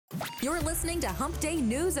You're listening to Hump Day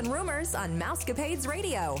News and Rumors on Mousecapades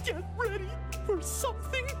Radio. Get ready for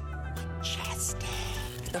something majestic.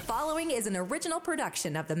 The following is an original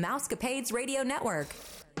production of the Mousecapades Radio Network.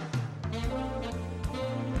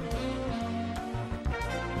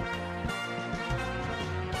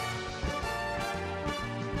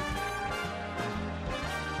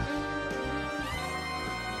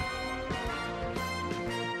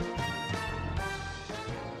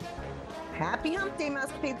 Happy Hump Day,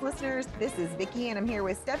 Mousecapades listeners. This is Vicki, and I'm here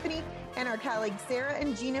with Stephanie and our colleagues Sarah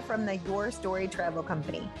and Gina from the Your Story Travel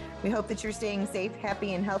Company. We hope that you're staying safe,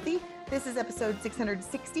 happy, and healthy. This is episode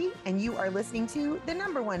 660, and you are listening to the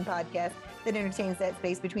number one podcast that entertains that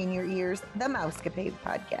space between your ears, the Mousecapades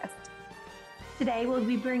podcast. Today, we'll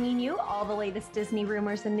be bringing you all the latest Disney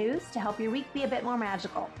rumors and news to help your week be a bit more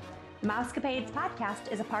magical. The Mousecapades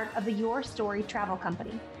podcast is a part of the Your Story Travel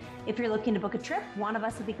Company. If you're looking to book a trip, one of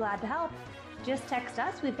us would be glad to help. Just text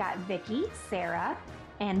us. We've got Vicki, Sarah,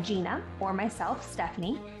 and Gina, or myself,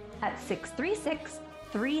 Stephanie, at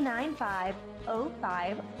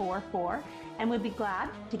 636-395-0544, and we'd be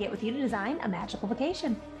glad to get with you to design a magical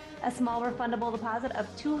vacation. A small refundable deposit of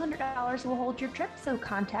 $200 will hold your trip, so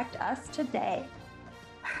contact us today.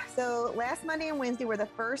 So last Monday and Wednesday were the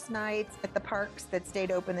first nights at the parks that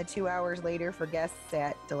stayed open the 2 hours later for guests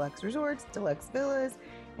at Deluxe Resorts, Deluxe Villas,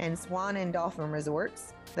 and Swan and Dolphin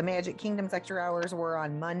Resorts. The Magic Kingdom's extra hours were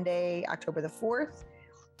on Monday, October the 4th,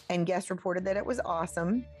 and guests reported that it was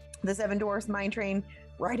awesome. The Seven Dwarfs Mine Train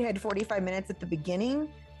ride had 45 minutes at the beginning,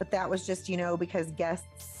 but that was just, because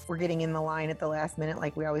guests were getting in the line at the last minute,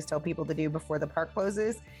 like we always tell people to do before the park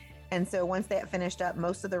closes. And so once that finished up,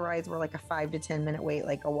 most of the rides were like a 5 to 10 minute wait,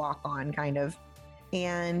 like a walk-on kind of.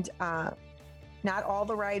 And not all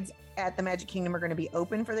the rides at the Magic Kingdom are going to be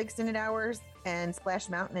open for the extended hours, and Splash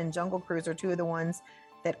Mountain and Jungle Cruise are two of the ones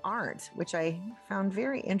that aren't, which I found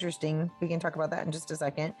very interesting. We can talk about that in just a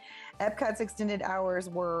second. Epcot's extended hours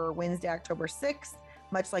were Wednesday, October 6th.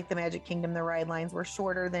 Much like the Magic Kingdom, the ride lines were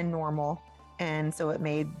shorter than normal, and so it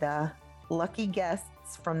made the lucky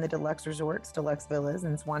guests from the Deluxe Resorts, Deluxe Villas,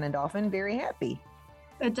 and Swan and Dolphin very happy.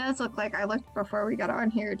 It does look like, I looked before we got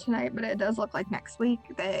on here tonight, but it does look like next week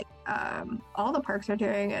that all the parks are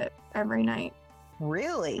doing it every night.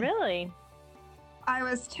 Really? Really? I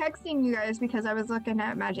was texting you guys because I was looking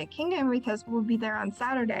at Magic Kingdom because we'll be there on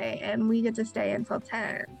Saturday and we get to stay until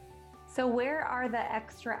 10. So where are the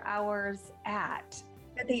extra hours at?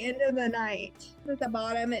 At the end of the night, at the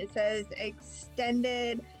bottom, it says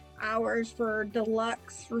extended hours for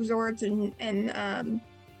Deluxe Resorts and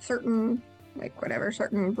certain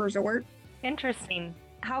resort. Interesting.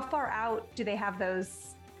 How far out do they have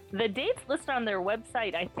those? The dates listed on their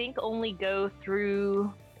website, I think, only go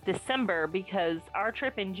through December, because our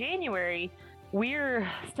trip in January, we're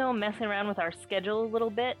still messing around with our schedule a little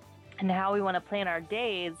bit and how we want to plan our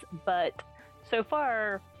days. But so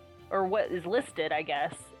far, or what is listed, I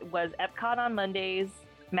guess, was Epcot on Mondays,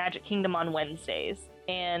 Magic Kingdom on Wednesdays.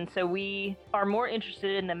 And so we are more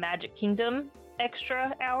interested in the Magic Kingdom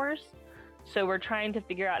extra hours. So we're trying to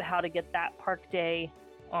figure out how to get that park day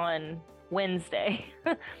on Wednesday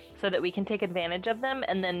so that we can take advantage of them,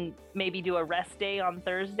 and then maybe do a rest day on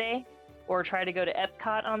Thursday, or try to go to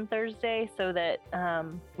Epcot on Thursday so that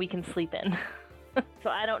we can sleep in. So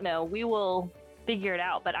I don't know. We will figure it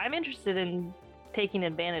out, but I'm interested in taking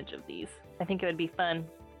advantage of these. I think it would be fun.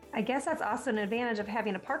 I guess that's also an advantage of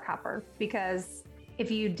having a park hopper, because if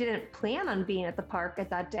you didn't plan on being at the park at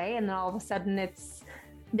that day and then all of a sudden it's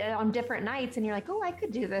on different nights and you're like, oh, I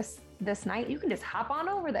could do this night, you can just hop on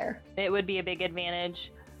over there. It would be a big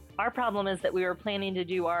advantage. Our problem is that we were planning to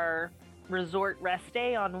do our resort rest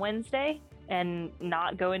day on Wednesday and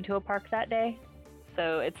not go into a park that day.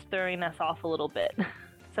 So it's throwing us off a little bit.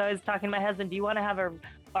 So I was talking to my husband, do you want to have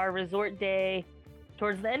our resort day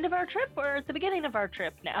towards the end of our trip or at the beginning of our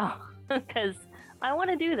trip now? Because I want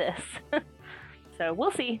to do this. So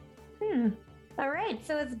we'll see. All right,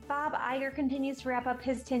 so as Bob Iger continues to wrap up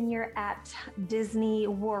his tenure at Disney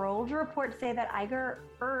World, reports say that Iger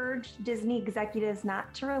urged Disney executives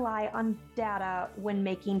not to rely on data when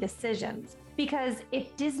making decisions. Because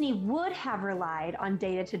if Disney would have relied on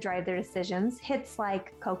data to drive their decisions, hits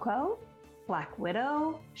like Coco, Black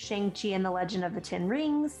Widow, Shang-Chi and the Legend of the Ten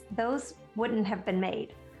Rings, those wouldn't have been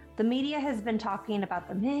made. The media has been talking about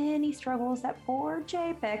the many struggles that poor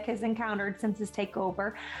JPEG has encountered since his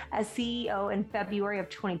takeover as CEO in February of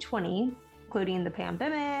 2020, including the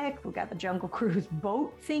pandemic. We've got the Jungle Cruise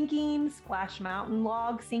boat sinking, Splash Mountain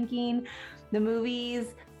log sinking, the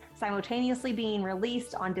movies simultaneously being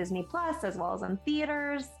released on Disney Plus as well as in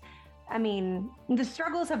theaters. I mean, the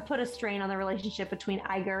struggles have put a strain on the relationship between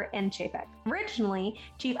Iger and Chapek. Originally,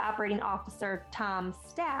 Chief Operating Officer Tom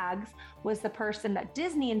Staggs was the person that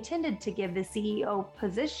Disney intended to give the CEO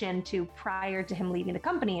position to prior to him leaving the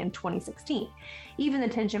company in 2016. Even the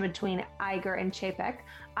tension between Iger and Chapek,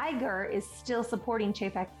 Iger is still supporting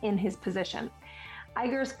Chapek in his position.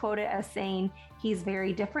 Iger is quoted as saying, "He's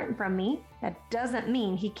very different from me. That doesn't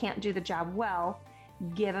mean he can't do the job well.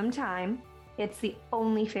 Give him time. It's the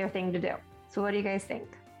only fair thing to do." So what do you guys think?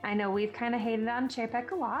 I know we've kind of hated on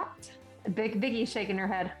Chapek a lot. Biggie's shaking her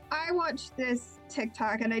head. I watched this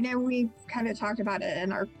TikTok, and I know we kind of talked about it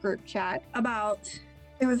in our group chat about,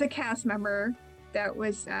 it was a cast member that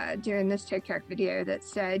was doing this TikTok video that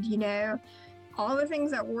said, you know, all the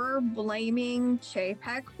things that we're blaming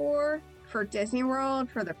Chapek for Disney World,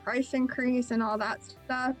 for the price increase and all that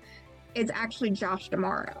stuff, it's actually Josh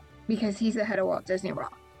D'Amaro, because he's the head of Walt Disney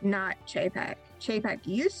World, not Chapek. Chapek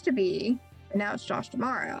used to be, but now it's Josh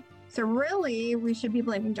D'Amaro. So really, we should be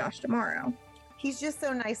blaming Josh D'Amaro. He's just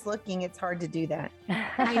so nice looking, it's hard to do that.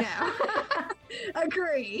 I know.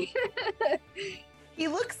 Agree. He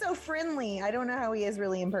looks so friendly. I don't know how he is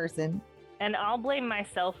really in person. And I'll blame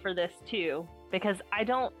myself for this too, because I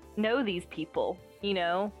don't know these people, you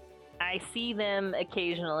know? I see them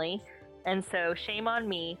occasionally, and so shame on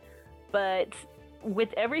me. But with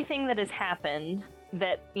everything that has happened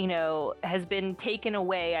that, you know, has been taken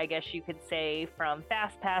away, I guess you could say, from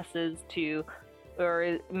Fast Passes to,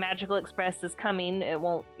 or Magical Express is coming, it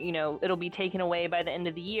won't, you know, it'll be taken away by the end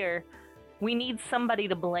of the year. We need somebody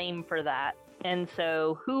to blame for that. And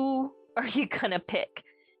so who are you gonna pick?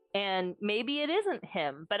 And maybe it isn't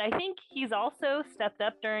him, but I think he's also stepped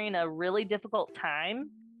up during a really difficult time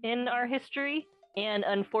in our history. And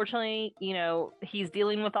unfortunately, you know, he's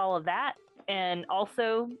dealing with all of that. And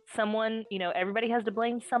also someone, you know, everybody has to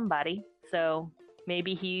blame somebody. So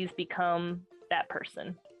maybe he's become that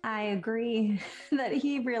person. I agree that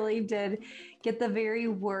he really did get the very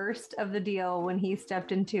worst of the deal when he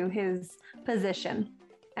stepped into his position.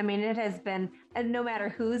 I mean, it has been, and no matter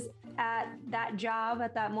who's at that job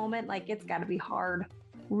at that moment, like, it's got to be hard,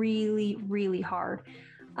 really, really hard.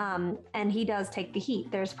 And he does take the heat.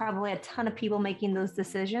 There's probably a ton of people making those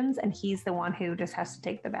decisions, and he's the one who just has to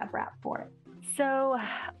take the bad rap for it. So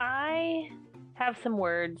I have some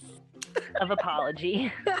words of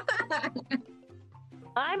apology.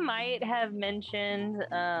 I might have mentioned,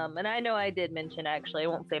 and I know I did mention, actually, I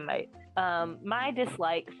won't say might, my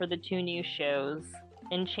dislike for the two new shows,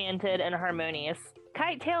 Enchanted and Harmonious.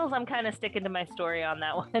 Kite Tales, I'm kind of sticking to my story on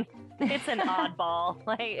that one. It's an oddball.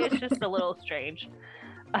 Like, it's just a little strange.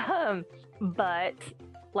 But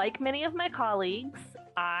like many of my colleagues,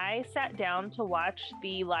 I sat down to watch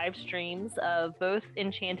the live streams of both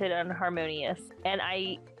Enchanted and Harmonious, and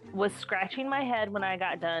I was scratching my head when I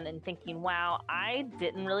got done and thinking, wow, I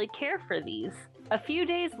didn't really care for these. A few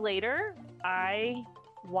days later, I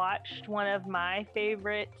watched one of my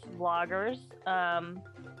favorite vloggers'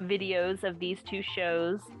 videos of these two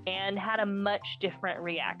shows and had a much different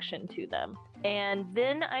reaction to them. And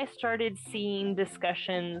then I started seeing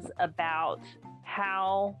discussions about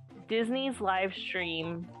how Disney's live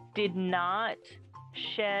stream did not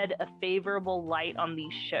shed a favorable light on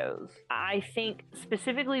these shows. I think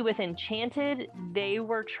specifically with Enchanted, they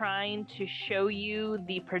were trying to show you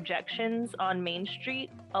the projections on Main Street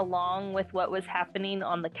along with what was happening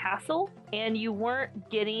on the castle, and you weren't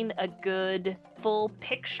getting a good full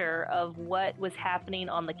picture of what was happening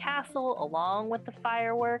on the castle along with the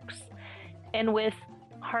fireworks. And with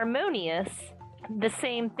Harmonious, the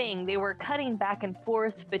same thing. They were cutting back and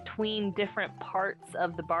forth between different parts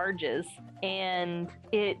of the barges, and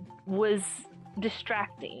it was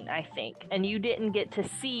distracting, I think. And you didn't get to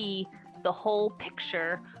see the whole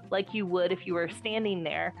picture like you would if you were standing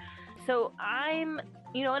there. So I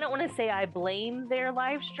don't want to say I blame their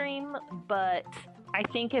live stream, but I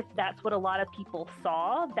think if that's what a lot of people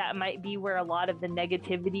saw, that might be where a lot of the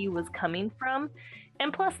negativity was coming from.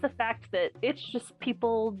 And plus the fact that it's just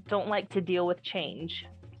people don't like to deal with change.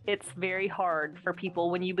 It's very hard for people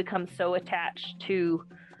when you become so attached to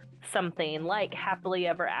something like Happily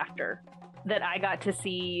Ever After that I got to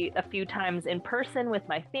see a few times in person with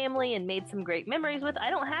my family and made some great memories with. I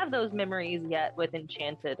don't have those memories yet with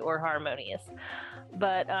Enchanted or Harmonious,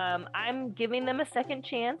 but I'm giving them a second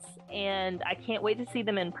chance, and I can't wait to see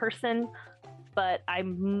them in person. But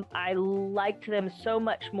I liked them so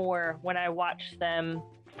much more when I watched them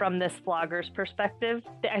from this vlogger's perspective.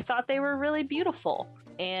 I thought they were really beautiful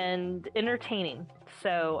and entertaining.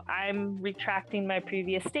 So I'm retracting my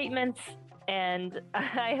previous statements, and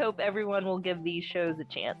I hope everyone will give these shows a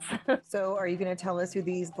chance. So are you going to tell us who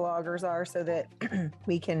these vloggers are so that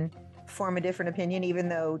we can form a different opinion, even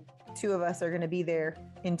though two of us are going to be there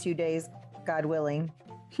in 2 days, God willing.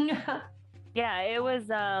 Yeah, it was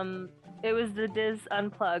the Diz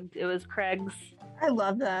Unplugged. It was Craig's. I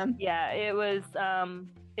love them. Yeah, it was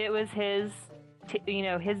his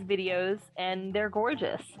his videos, and they're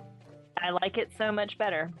gorgeous. I like it so much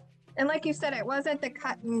better. And like you said, it wasn't the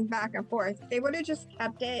cutting back and forth. They would have just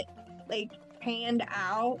kept it like panned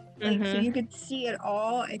out, like so you could see it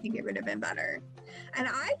all. I think it would have been better. And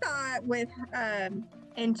I thought with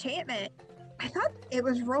Enchantment, I thought it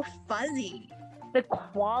was real fuzzy. The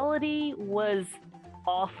quality was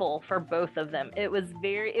awful for both of them. It was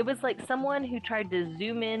like someone who tried to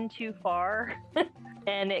zoom in too far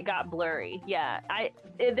and it got blurry. Yeah,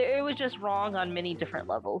 it was just wrong on many different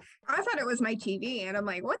levels. I thought it was my TV, and I'm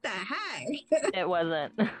like, what the heck? It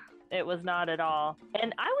wasn't. It was not at all.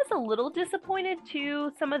 And I was a little disappointed too,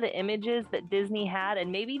 some of the images that Disney had, and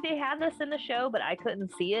maybe they had this in the show, but I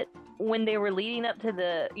couldn't see it. When they were leading up to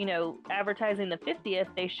the, advertising the 50th,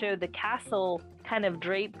 they showed the castle kind of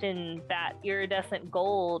draped in that iridescent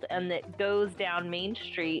gold and that goes down Main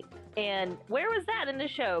Street. And where was that in the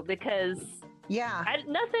show? Because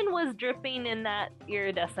nothing was dripping in that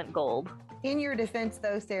iridescent gold. In your defense,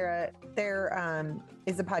 though, Sarah, there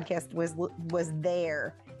is a podcast was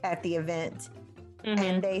there at the event,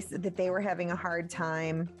 and they said that they were having a hard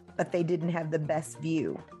time, but they didn't have the best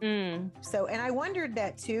view. So, and I wondered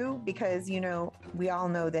that too, because we all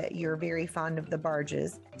know that you're very fond of the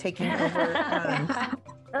barges taking over.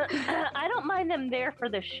 I don't mind them there for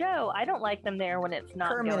the show. I don't like them there when it's not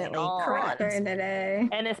permanently going on. correct during the day,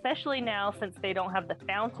 and especially now since they don't have the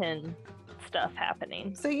fountain stuff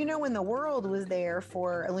happening. So when the world was there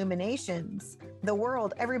for Illuminations,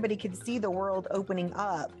 everybody could see the world opening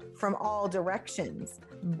up from all directions.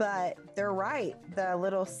 But they're right, the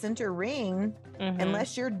little center ring,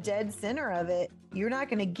 unless you're dead center of it, you're not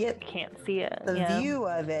going to get can't see it, the view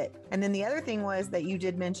of it. And then the other thing was that you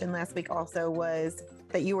did mention last week also was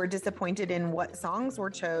that you were disappointed in what songs were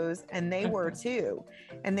chose, and they were too.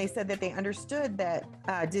 And they said that they understood that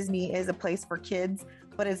Disney is a place for kids,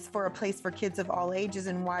 but it's for a place for kids of all ages.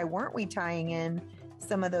 And why weren't we tying in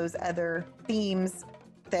some of those other themes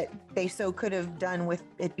that they so could have done with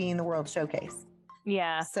it being the World Showcase?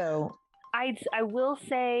 Yeah. So I will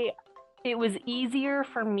say it was easier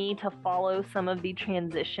for me to follow some of the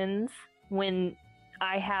transitions when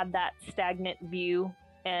I had that stagnant view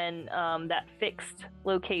and that fixed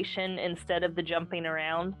location instead of the jumping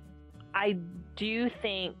around. I do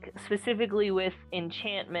think specifically with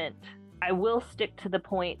Enchantment, I will stick to the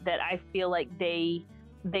point that I feel like they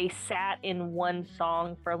sat in one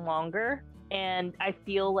song for longer, and I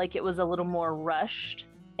feel like it was a little more rushed.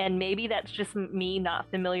 And maybe that's just me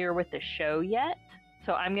not familiar with the show yet,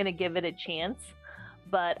 so I'm going to give it a chance.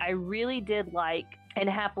 But I really did like in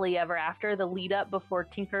Happily Ever After, the lead up before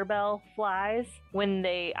Tinkerbell flies, when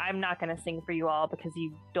I'm not going to sing for you all because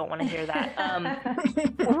you don't want to hear that.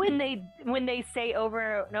 When they say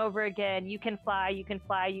over and over again, you can fly, you can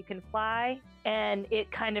fly, you can fly. And it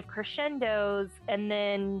kind of crescendos, and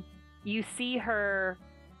then you see her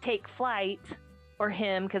take flight, or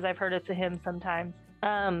him, because I've heard it's a him sometimes.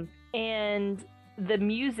 And the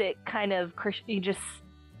music kind of just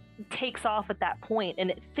takes off at that point,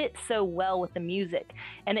 and it fits so well with the music,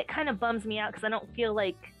 and it kind of bums me out because I don't feel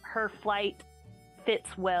like her flight fits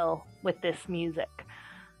well with this music.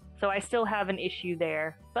 So I still have an issue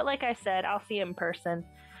there, but like I said, I'll see it in person.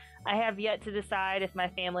 I have yet to decide if my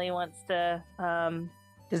family wants to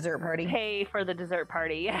dessert party, pay for the dessert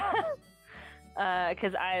party,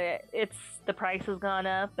 because the price has gone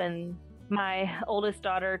up, and my oldest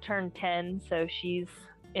daughter turned 10, so she's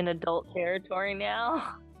in adult territory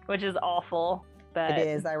now, which is awful. But it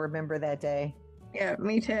is. I remember that day. Yeah,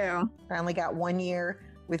 me too. I only got 1 year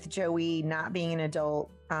with Joey not being an adult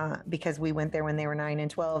because we went there when they were 9 and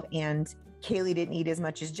 12, and Kaylee didn't eat as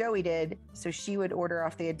much as Joey did, so she would order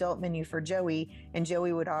off the adult menu for Joey, and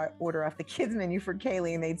Joey would order off the kids menu for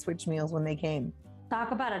Kaylee, and they'd switch meals when they came.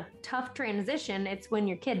 Talk about a tough transition. It's when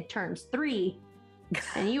your kid turns 3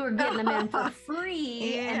 and you were getting them in for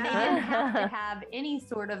free, and they didn't have to have any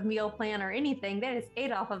sort of meal plan or anything. They just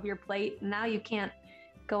ate off of your plate, and now you can't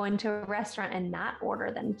go into a restaurant and not order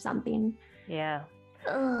them something. Yeah.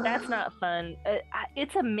 That's not fun.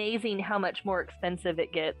 It's amazing how much more expensive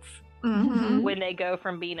it gets when they go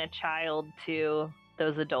from being a child to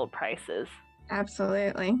those adult prices.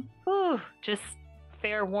 Absolutely. Whew, just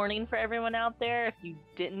fair warning for everyone out there, if you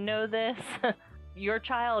didn't know this, your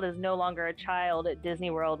child is no longer a child at Disney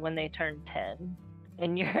World when they turn 10,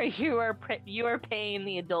 and you are paying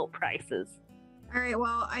the adult prices. All right,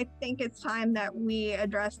 well, I think it's time that we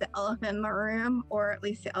address the elephant in the room, or at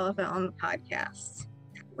least the elephant on the podcast.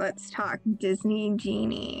 Let's talk Disney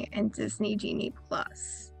Genie and Disney Genie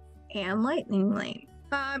Plus and Lightning Lane.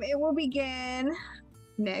 It will begin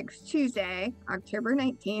next Tuesday, October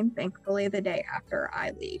 19th, thankfully the day after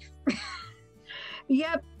I leave.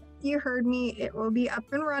 Yep, you heard me. It will be up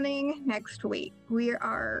and running next week. We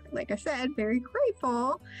are, like I said, very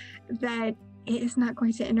grateful that it is not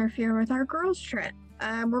going to interfere with our girls' trip.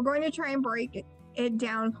 We're going to try and break it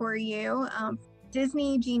down for you.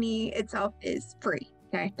 Disney Genie itself is free.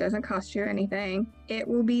 Okay, doesn't cost you anything. It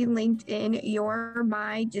will be linked in your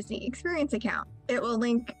My Disney Experience account. It will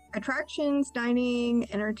link attractions, dining,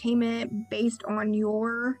 entertainment based on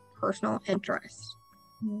your personal interests.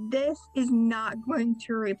 This is not going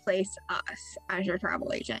to replace us as your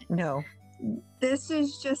travel agent. No. This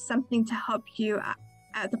is just something to help you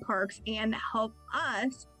at the parks and help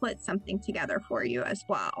us put something together for you as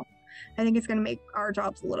well. I think it's going to make our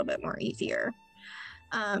jobs a little bit more easier.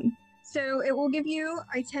 So it will give you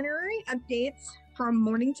itinerary updates from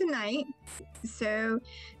morning to night so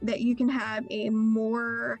that you can have a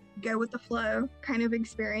more go with the flow kind of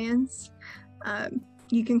experience.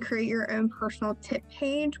 You can create your own personal tip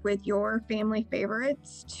page with your family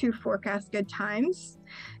favorites to forecast good times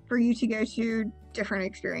for you to go to different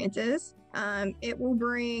experiences. It will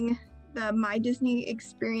bring the My Disney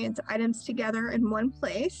Experience items together in one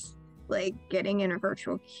place, like getting in a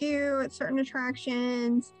virtual queue at certain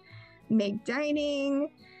attractions, make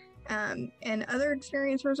dining, and other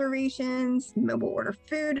experience reservations, mobile order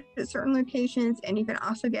food at certain locations, and you can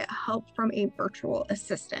also get help from a virtual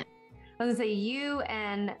assistant. I was gonna say, you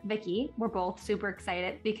and Vicky were both super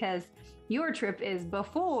excited because your trip is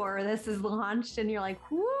before this is launched, and you're like,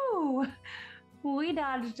 whoo, we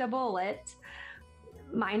dodged a bullet.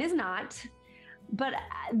 Mine is not. But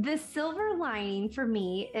the silver lining for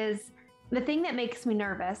me is the thing that makes me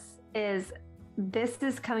nervous is this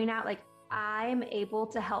is coming out, like I'm able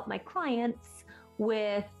to help my clients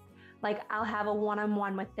with, like, I'll have a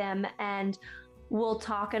one-on-one with them and we'll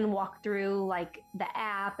talk and walk through like the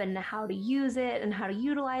app and how to use it and how to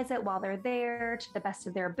utilize it while they're there to the best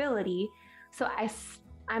of their ability. So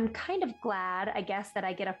I'm kind of glad, I guess, that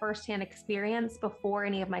I get a firsthand experience before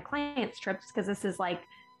any of my clients' trips, because this is like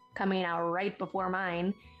coming out right before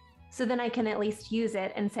mine. So then I can at least use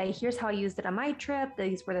it and say, here's how I used it on my trip.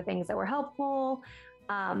 These were the things that were helpful.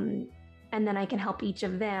 And then I can help each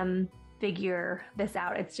of them figure this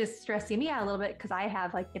out. It's just stressing me out a little bit because I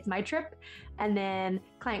have like, it's my trip and then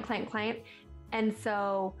client. And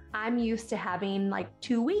so I'm used to having like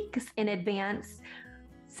 2 weeks in advance,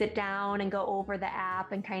 sit down and go over the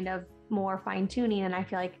app and kind of more fine tuning. And I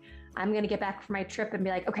feel like I'm going to get back from my trip and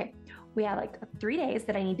be like, okay, we have like 3 days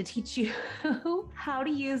that I need to teach you how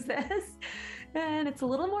to use this. And it's a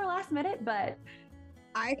little more last minute, but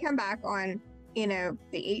I come back on, the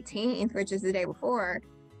 18th, which is the day before.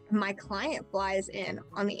 My client flies in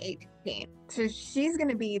on the 18th. So she's going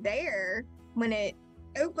to be there when it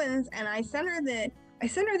opens, and I send her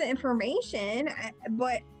the information,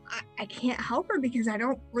 but I can't help her because I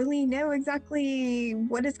don't really know exactly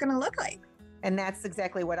what it's going to look like. And that's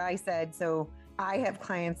exactly what I said. So I have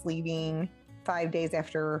clients leaving 5 days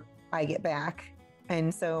after I get back.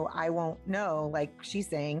 And so I won't know, like she's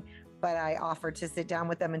saying, but I offered to sit down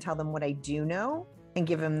with them and tell them what I do know and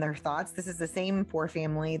give them their thoughts. This is the same poor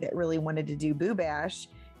family that really wanted to do Boo Bash,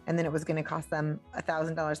 and then it was going to cost them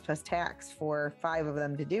 $1,000 plus tax for 5 of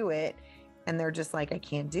them to do it. And they're just like, I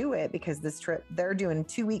can't do it because this trip, they're doing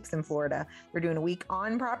 2 weeks in Florida. They're doing a week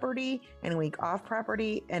on property and a week off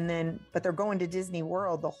property. But they're going to Disney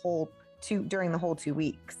World during the whole 2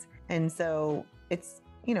 weeks. And so it's,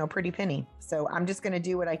 pretty penny. So I'm just going to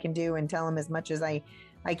do what I can do and tell them as much as I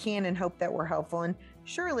can and hope that we're helpful. And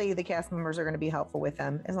surely the cast members are going to be helpful with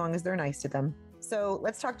them as long as they're nice to them. So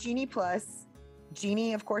let's talk Genie Plus.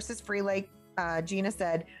 Genie, of course, is free, like Gina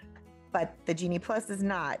said, but the Genie Plus is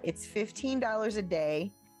not. It's $15 a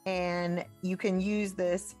day, and you can use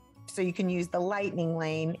this. So you can use the Lightning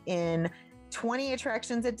Lane in 20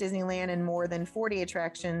 attractions at Disneyland and more than 40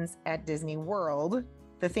 attractions at Disney World.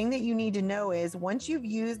 The thing that you need to know is once you've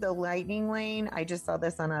used the Lightning Lane, I just saw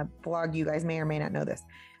this on a blog, you guys may or may not know this.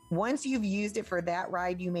 Once you've used it for that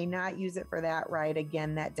ride, you may not use it for that ride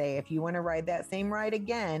again that day. If you want to ride that same ride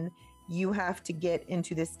again, you have to get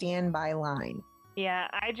into the standby line. Yeah,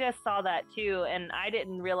 I just saw that too, and I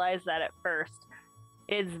didn't realize that at first.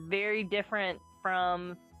 It's very different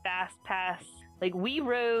from Fast Pass. Like, we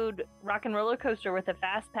rode Rock and Roller Coaster with a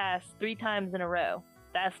Fast Pass 3 times in a row.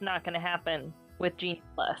 That's not going to happen with Genie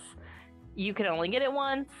Plus. You can only get it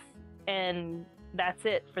once, and that's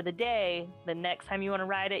it for the day. The next time you want to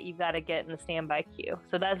ride it, you've got to get in the standby queue.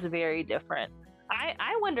 So that's very different.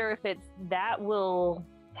 I wonder if that will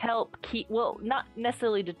help keep, well, not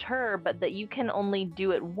necessarily deter, but that you can only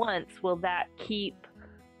do it once. Will that keep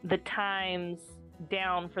the times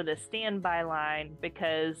down for the standby line,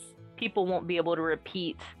 because people won't be able to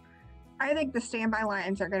repeat? I think the standby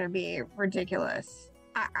lines are going to be ridiculous.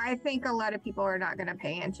 I think a lot of people are not going to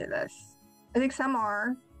pay into this. I think some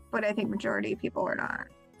are, but I think majority of people are not.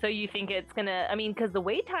 So you think it's going to, I mean, because the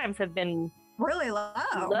wait times have been really low.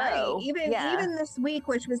 Right? Even this week,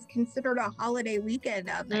 which was considered a holiday weekend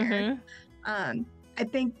out there. Mm-hmm. I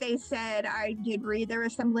think they said, I did read, there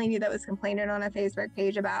was some lady that was complaining on a Facebook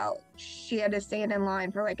page about she had to stand in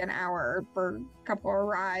line for like an hour for a couple of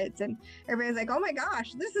rides, and everybody's like, oh my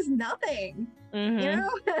gosh, this is nothing. Mm-hmm. You know?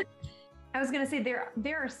 I was going to say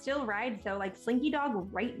there are still rides though, like Slinky Dog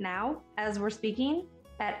right now, as we're speaking,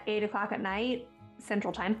 at 8 o'clock at night,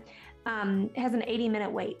 Central Time, has an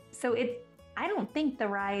 80-minute wait. So I don't think the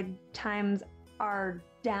ride times are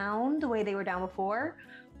down the way they were down before.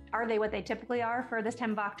 Are they what they typically are for this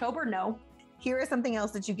time of October? No. Here is something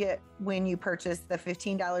else that you get when you purchase the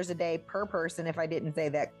 $15 a day per person. If I didn't say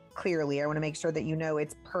that clearly, I want to make sure that you know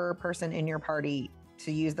it's per person in your party.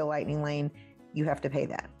 To use the Lightning Lane, you have to pay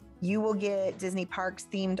that. You will get Disney Parks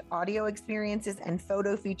themed audio experiences and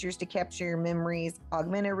photo features to capture your memories,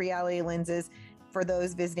 augmented reality lenses for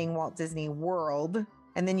those visiting Walt Disney World.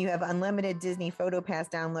 And then you have unlimited Disney Photo Pass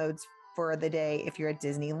downloads for the day if you're at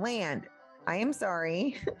Disneyland. I am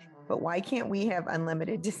sorry, but why can't we have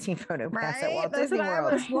unlimited Disney Photo Pass at Walt Disney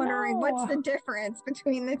World? I was wondering, what's the difference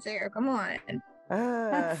between the two? Come on.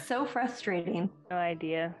 That's so frustrating. No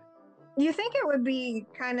idea. You think it would be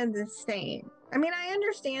kind of the same? I mean, I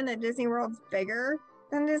understand that Disney World's bigger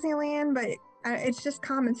than Disneyland, but it's just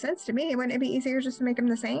common sense to me. Wouldn't it be easier just to make them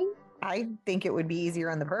the same? I think it would be easier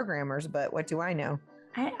on the programmers, but what do I know?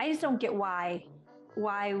 I just don't get why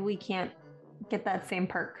we can't get that same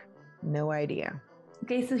perk. No idea.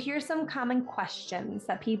 Okay, so here's some common questions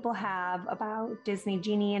that people have about Disney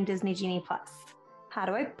Genie and Disney Genie Plus. How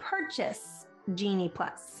do I purchase Genie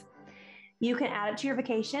Plus? You can add it to your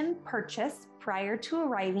vacation purchase prior to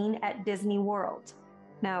arriving at Disney World.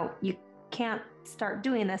 Now, you can't start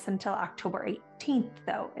doing this until October 18th,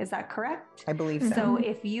 though. Is that correct? I believe so. So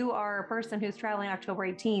if you are a person who's traveling October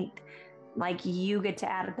 18th, like, you get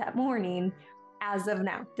to add it that morning as of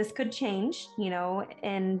now. This could change,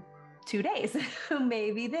 in 2 days.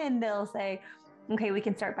 Maybe then they'll say, okay, we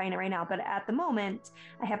can start buying it right now. But at the moment,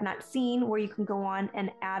 I have not seen where you can go on and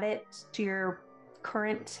add it to your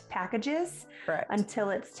current packages. Correct. Until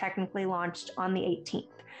it's technically launched on the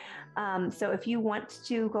 18th. So if you want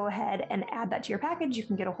to go ahead and add that to your package, you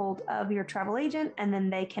can get a hold of your travel agent, and then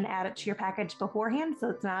they can add it to your package beforehand. So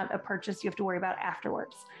it's not a purchase you have to worry about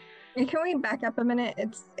afterwards. And can we back up a minute?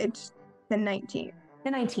 It's the 19th. The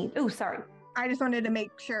 19th. Oh, sorry. I just wanted to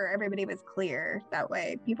make sure everybody was clear. That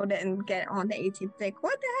way people didn't get on the 18th think,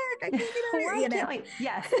 what the heck? I can't get on it.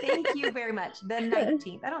 Yes, thank you very much. The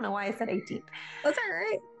 19th. I don't know why I said 18th. That's all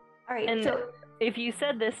right. All right. And so if you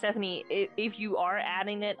said this, Stephanie, if you are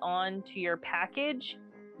adding it on to your package,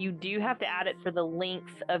 you do have to add it for the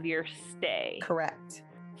length of your stay. Correct.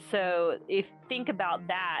 So think about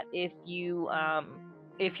that. If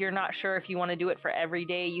you're not sure if you want to do it for every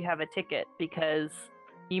day you have a ticket, because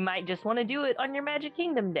you might just want to do it on your Magic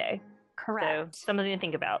Kingdom day. Correct. So something to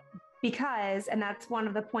think about. Because, and that's one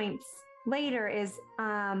of the points later is,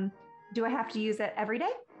 do I have to use it every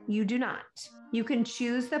day? You do not. You can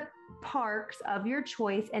choose the parks of your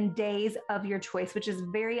choice and days of your choice, which is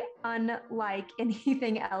very unlike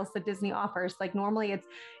anything else that Disney offers. Like, normally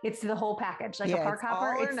it's the whole package. Like a park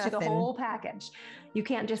hopper, it's to the whole package. You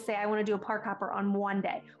can't just say, I want to do a park hopper on one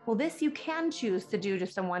day. Well, this you can choose to do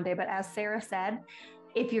just on one day. But as Sarah said,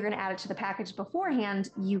 if you're going to add it to the package beforehand,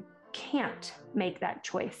 you can't make that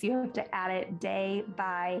choice. You have to add it day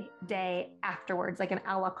by day afterwards, like an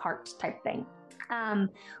a la carte type thing.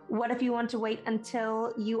 What if you want to wait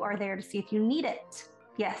until you are there to see if you need it?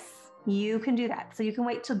 Yes, you can do that. So you can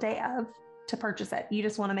wait till day of to purchase it. You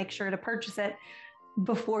just want to make sure to purchase it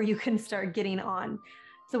before you can start getting on.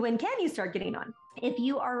 So when can you start getting on? If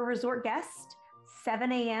you are a resort guest,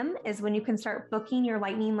 7 a.m. is when you can start booking your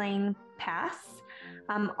Lightning Lane pass.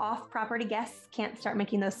 Off-property guests can't start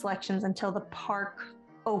making those selections until the park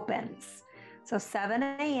opens. So 7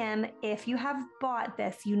 a.m., if you have bought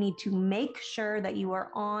this, you need to make sure that you are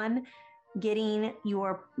on getting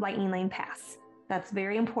your Lightning Lane pass. That's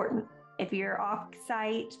very important. If you're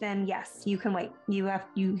off-site, then yes, you can wait. You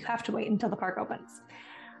have to wait until the park opens.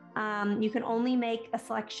 You can only make a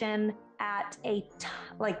selection at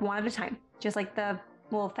one at a time. just like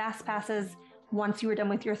fast passes, once you were done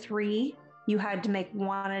with your 3, you had to make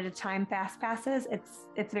 1 at a time fast passes.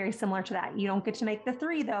 It's very similar to that. You don't get to make the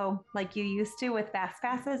 3 though, like you used to with fast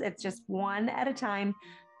passes. It's just 1 at a time.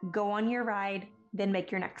 Go on your ride, then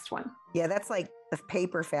make your next one. Yeah, that's like the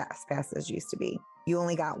paper fast passes used to be. You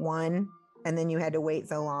only got 1, and then you had to wait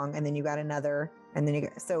so long, and then you got another, and then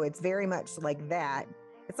so it's very much like that.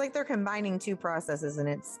 It's like they're combining 2 processes,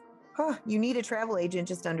 and you need a travel agent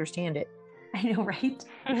just to understand it. I know, right?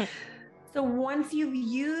 So once you've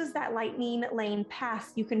used that Lightning Lane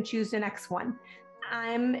pass, you can choose the next one.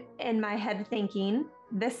 I'm in my head thinking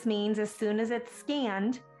this means as soon as it's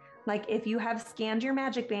scanned, like if you have scanned your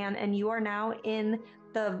Magic Band and you are now in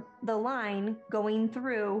the line going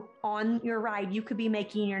through on your ride, you could be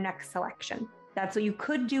making your next selection. That's what you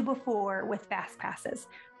could do before with fast passes.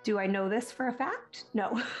 Do I know this for a fact?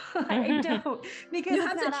 No, I don't, because you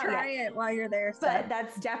have to try it while you're there. But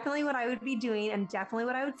that's definitely what I would be doing, and definitely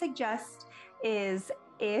what I would suggest is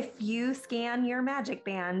if you scan your Magic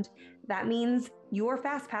Band, that means your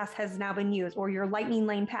Fast Pass has now been used, or your Lightning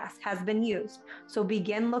Lane Pass has been used. So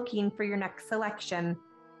begin looking for your next selection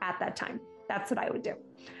at that time. That's what I would do.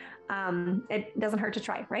 It doesn't hurt to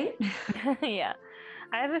try, right? Yeah.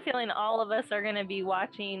 I have a feeling all of us are going to be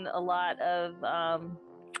watching a lot of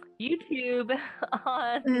YouTube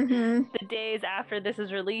on the days after this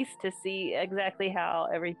is released to see exactly how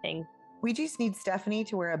everything. We just need Stephanie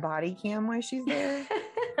to wear a body cam while she's there.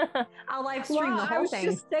 I'll live stream the whole thing. I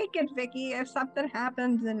was just thinking, Vicky, if something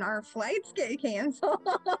happens and our flights get canceled,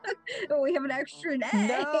 we have an extra day.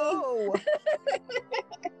 No.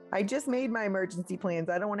 I just made my emergency plans.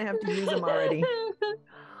 I don't want to have to use them already.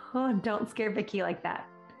 Oh, don't scare Vicky like that.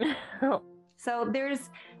 So there's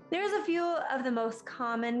a few of the most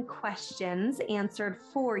common questions answered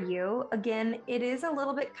for you. Again, it is a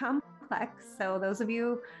little bit complex. So those of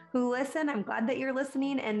you who listen, I'm glad that you're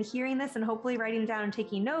listening and hearing this and hopefully writing down and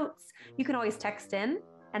taking notes. You can always text in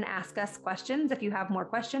and ask us questions if you have more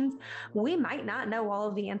questions. We might not know all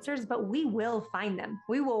of the answers, but we will find them.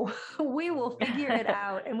 We will figure it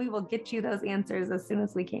out, and we will get you those answers as soon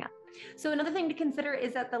as we can. So another thing to consider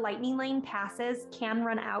is that the Lightning Lane passes can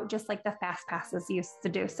run out just like the fast passes used to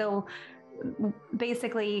do. So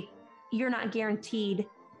basically, you're not guaranteed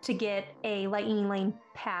to get a Lightning Lane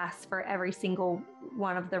pass for every single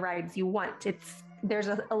one of the rides you want. There's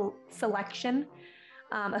a selection,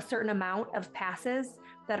 a certain amount of passes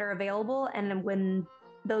that are available, and when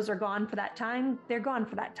those are gone for that time, they're gone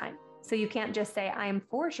for that time. So you can't just say, I am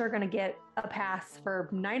for sure going to get a pass for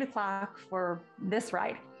 9 o'clock for this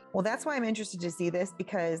ride. Well, that's why I'm interested to see this,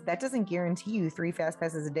 because that doesn't guarantee you 3 fast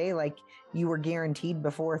passes a day like you were guaranteed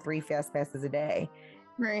before 3 fast passes a day.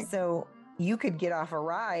 Right. So you could get off a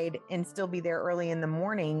ride and still be there early in the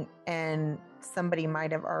morning, and somebody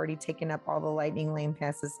might have already taken up all the Lightning Lane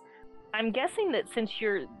passes. I'm guessing that since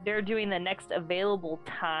they're doing the next available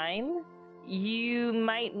time, you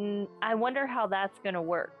might. I wonder how that's going to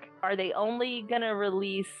work. Are they only going to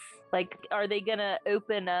release, are they going to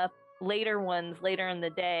open up later ones later in the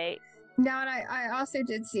day? No, and I also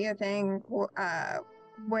did see a thing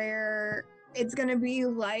where it's going to be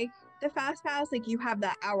like the Fast Pass, like you have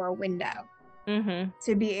that hour window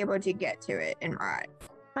to be able to get to it and ride.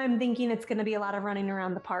 I'm thinking it's going to be a lot of running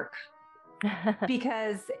around the park.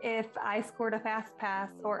 Because if I scored a fast pass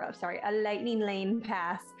a Lightning Lane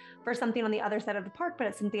pass for something on the other side of the park, but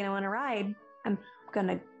it's something I want to ride, I'm going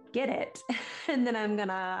to get it. And then I'm going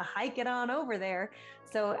to hike it on over there.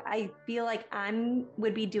 So I feel like I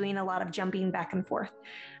would be doing a lot of jumping back and forth.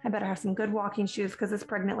 I better have some good walking shoes because this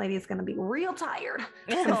pregnant lady is going to be real tired.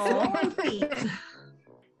 Swollen feet.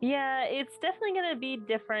 Yeah, it's definitely going to be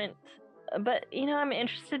different. But, I'm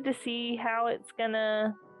interested to see how it's going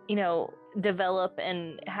to, develop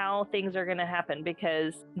and how things are going to happen,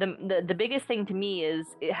 because the biggest thing to me is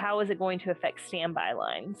how is it going to affect standby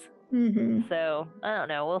lines? So I don't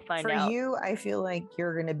know. We'll find out. For you, I feel like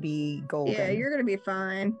you're going to be golden. Yeah, you're going to be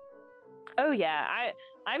fine. Oh yeah,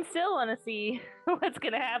 I'm still want to see what's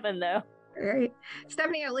going to happen though. Right,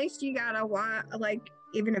 Stephanie. At least you got a while,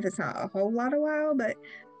 even if it's not a whole lot of while, but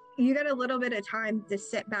you got a little bit of time to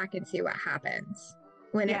sit back and see what happens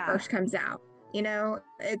when it first comes out.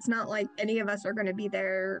 It's not like any of us are going to be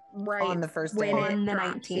there right on the first day, on the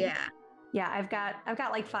 19th. Yeah, I've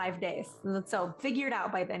got like 5 days, so figure it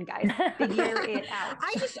out by then, guys. Figure it out.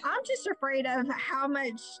 I'm just afraid of how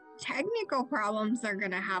much technical problems they're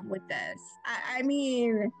going to have with this. I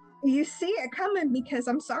mean, you see it coming, because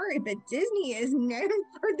I'm sorry, but Disney is known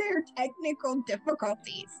for their technical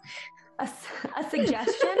difficulties. A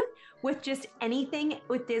suggestion with just anything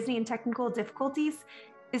with Disney and technical difficulties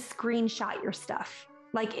is screenshot your stuff.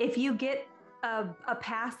 Like if you get a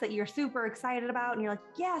pass that you're super excited about and you're like,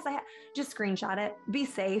 yes, just screenshot it, be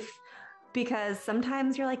safe. Because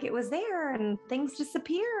sometimes you're like, it was there and things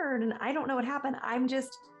disappeared and I don't know what happened. I'm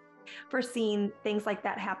just foreseeing things like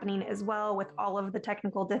that happening as well with all of the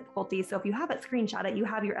technical difficulties. So if you have it, screenshot it, you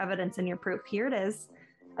have your evidence and your proof. Here it is.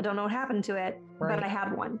 I don't know what happened to it, but I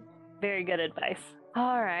had one. Very good advice.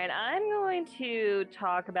 All right, I'm going to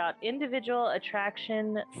talk about individual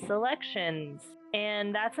attraction selections.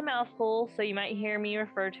 And that's a mouthful, so you might hear me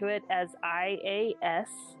refer to it as IAS.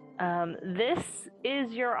 This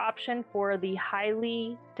is your option for the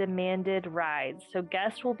highly demanded rides. So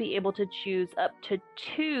guests will be able to choose up to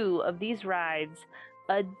 2 of these rides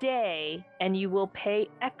a day, and you will pay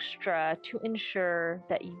extra to ensure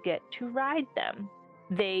that you get to ride them.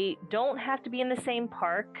 They don't have to be in the same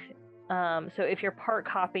park. So if you're park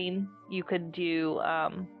hopping, you could do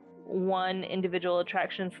one individual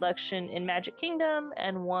attraction selection in Magic Kingdom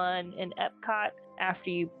and one in Epcot after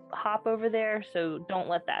you hop over there. So don't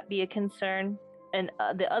let that be a concern. And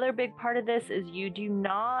the other big part of this is you do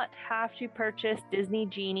not have to purchase Disney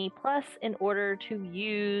Genie Plus in order to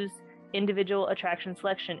use individual attraction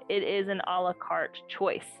selection. It is an a la carte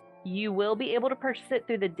choice. You will be able to purchase it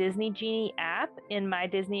through the Disney Genie app in My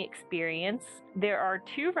Disney Experience. There are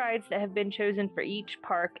 2 rides that have been chosen for each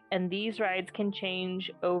park, and these rides can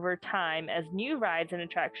change over time as new rides and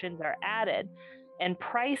attractions are added. And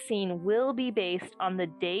pricing will be based on the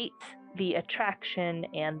date, the attraction,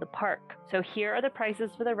 and the park. So here are the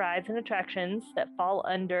prices for the rides and attractions that fall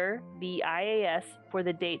under the IAS for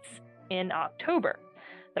the dates in October.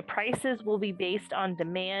 The prices will be based on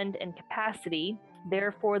demand and capacity.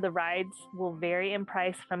 Therefore, the rides will vary in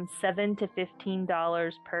price from $7 to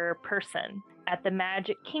 $15 per person. At the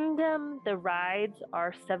Magic Kingdom, the rides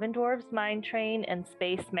are Seven Dwarfs Mine Train and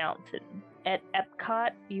Space Mountain. At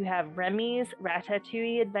Epcot, you have Remy's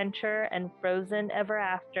Ratatouille Adventure and Frozen Ever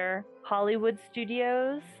After. Hollywood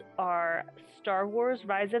Studios are Star Wars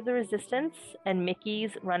Rise of the Resistance and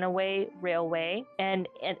Mickey's Runaway Railway. And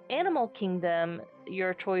at Animal Kingdom,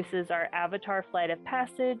 your choices are Avatar Flight of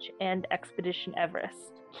Passage and Expedition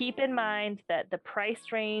Everest. Keep in mind that the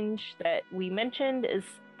price range that we mentioned is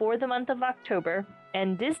for the month of October,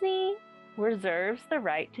 and Disney reserves the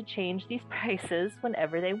right to change these prices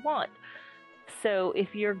whenever they want. So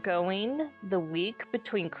if you're going the week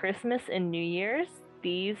between Christmas and New Year's,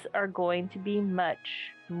 these are going to be much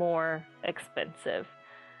more expensive.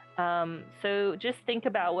 So just think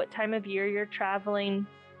about what time of year you're traveling.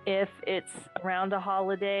 If it's around a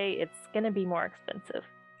holiday, it's going to be more expensive.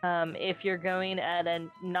 If you're going at a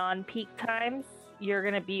non-peak times, you're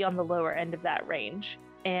going to be on the lower end of that range.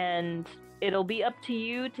 And it'll be up to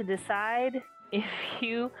you to decide if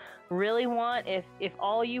you really want, if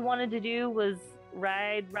all you wanted to do was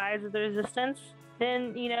ride Rise of the Resistance,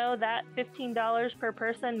 then, you know, that $15 per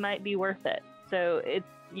person might be worth it. So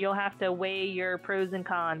you'll have to weigh your pros and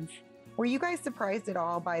cons. Were you guys surprised at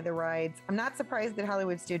all by the rides? I'm not surprised at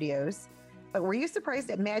Hollywood Studios, but were you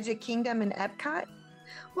surprised at Magic Kingdom and Epcot?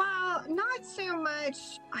 Well, not so much.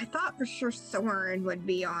 I thought for sure Soarin' would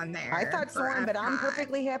be on there. I thought Soarin', but I'm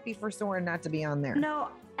perfectly happy for Soarin' not to be on there. No,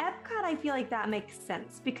 Epcot, I feel like that makes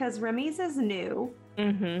sense because Remy's is new.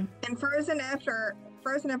 Mm-hmm. And Frozen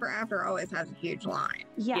Ever After always has a huge line.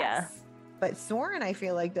 Yes. Yeah. But Soarin', I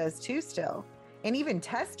feel like, does too still. And even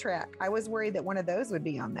Test Track, I was worried that one of those would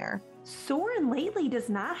be on there. Soarin' lately does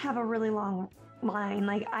not have a really long line.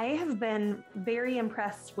 Like, I have been very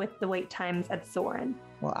impressed with the wait times at Soarin'.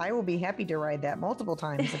 Well, I will be happy to ride that multiple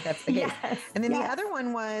times if that's the case. Yes, And then yes. the other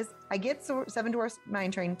one was, I get Seven Dwarfs Mine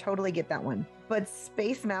Train, totally get that one. But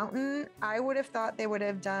Space Mountain, I would have thought they would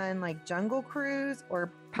have done like Jungle Cruise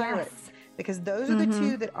or Pirates, Yes. because those are the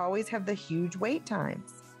two that always have the huge wait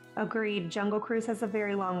times. Agreed. Jungle Cruise has a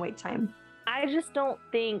very long wait time. I just don't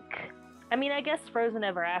think, I mean, I guess Frozen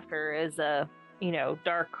Ever After is a,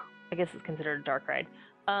 dark, I guess it's considered a dark ride.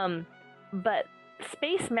 But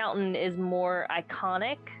Space Mountain is more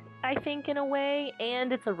iconic, I think, in a way,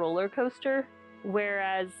 and it's a roller coaster,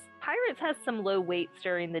 whereas Pirates has some low waits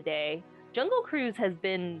during the day. Jungle Cruise has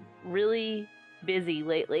been really busy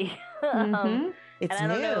lately. Mhm. It's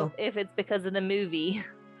and I don't new. know if it's because of the movie,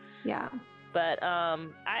 Yeah. but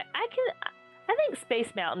I think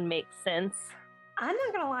Space Mountain makes sense. I'm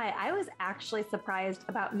not going to lie, I was actually surprised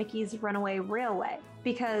about Mickey's Runaway Railway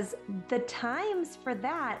because the times for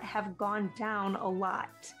that have gone down a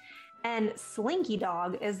lot. And Slinky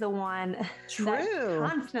Dog is the one True. that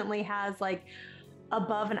constantly has like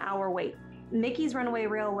above an hour wait. Mickey's Runaway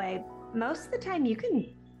Railway, most of the time you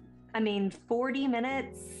can, 40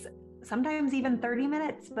 minutes, sometimes even 30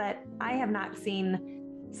 minutes, but I have not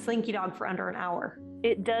seen Slinky Dog for under an hour.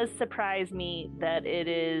 It does surprise me that it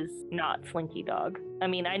is not Slinky Dog. I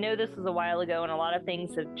mean, I know this was a while ago and a lot of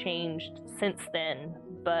things have changed since then,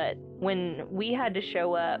 but when we had to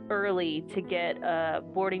show up early to get a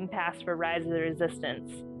boarding pass for Rise of the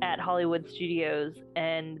Resistance at Hollywood Studios,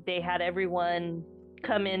 and they had everyone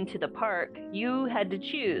come into the park, you had to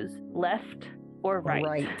choose left or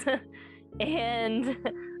right. And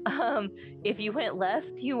if you went left,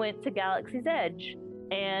 you went to Galaxy's Edge.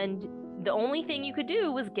 And the only thing you could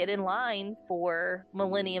do was get in line for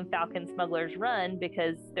Millennium Falcon Smuggler's Run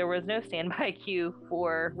because there was no standby queue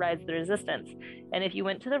for Rise of the Resistance. And if you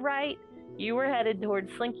went to the right, you were headed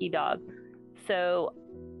towards Slinky Dog. So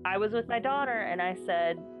I was with my daughter and I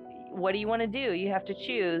said, what do you want to do? You have to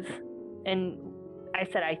choose. And I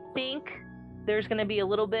said, I think there's going to be a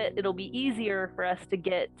little bit, it'll be easier for us to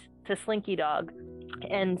get to Slinky Dog.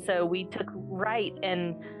 And so we took right,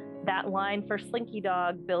 and that line for Slinky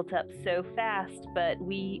Dog built up so fast, but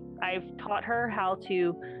I've taught her how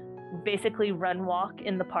to basically run walk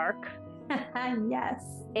in the park. Yes.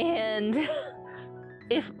 And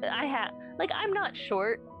if I'm not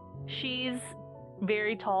short, she's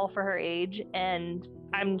very tall for her age, and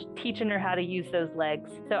I'm teaching her how to use those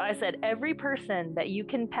legs. So I said, every person that you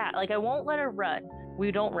can pass, I won't let her run.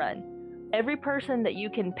 We don't run. Every person that you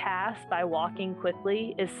can pass by walking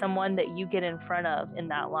quickly is someone that you get in front of in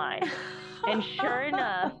that line. And sure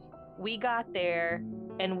enough, we got there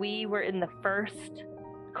and we were in the first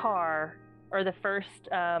car, or the first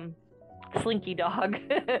Slinky Dog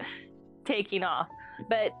taking off.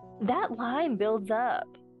 But that line builds up.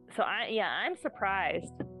 So I'm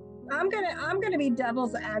surprised. I'm gonna be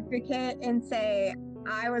devil's advocate and say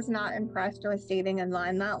I was not impressed with staying in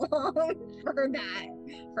line that long for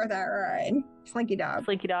that ride. Slinky Dog.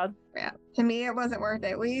 Yeah. To me, it wasn't worth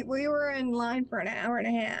it. We were in line for an hour and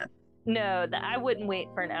a half. No, I wouldn't wait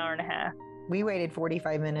for an hour and a half. We waited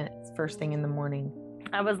 45 minutes first thing in the morning.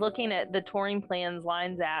 I was looking at the Touring Plans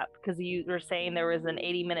Lines app because you were saying there was an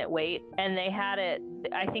 80-minute wait, and they had it,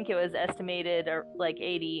 I think it was estimated like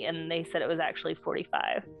 80, and they said it was actually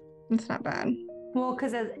 45. It's not bad. Well,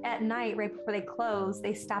 because at night, right before they close,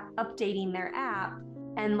 they stop updating their app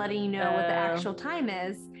and letting you know what the actual time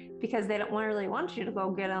is, because they don't really want you to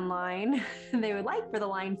go get online. They would like for the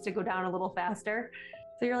lines to go down a little faster.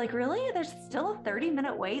 So you're like, really? There's still a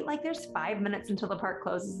 30-minute wait? Like there's 5 minutes until the park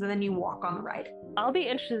closes and then you walk on the ride. I'll be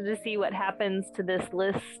interested to see what happens to this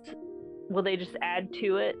list. Will they just add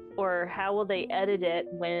to it, or how will they edit it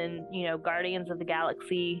when, Guardians of the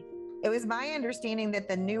Galaxy? It was my understanding that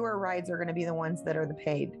the newer rides are going to be the ones that are the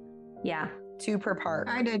paid. Yeah. 2 per park.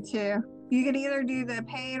 I did too. You could either do the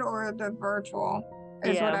paid or the virtual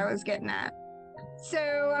is what I was getting at. So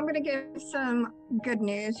I'm going to give some good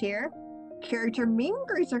news here. Character meet and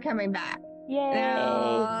greets are coming back. Yay!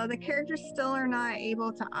 Now, the characters still are not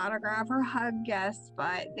able to autograph or hug guests,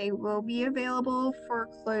 but they will be available for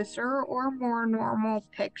closer or more normal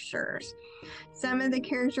pictures. Some of the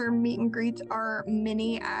character meet and greets are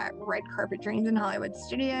Minnie at Red Carpet Dreams in Hollywood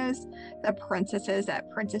Studios, the princesses at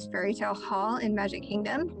Princess Fairy Tale Hall in Magic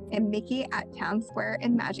Kingdom, and Mickey at Town Square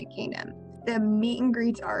in Magic Kingdom. The meet and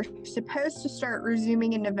greets are supposed to start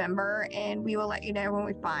resuming in November, and we will let you know when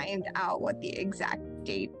we find out what the exact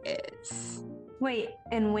date is. Wait,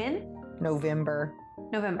 and when? November.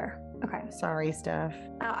 Okay. Sorry, Steph.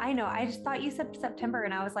 I know. I just thought you said September,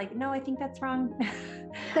 and I was like, no, I think that's wrong.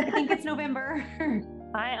 I think it's November.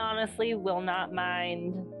 I honestly will not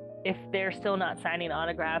mind if they're still not signing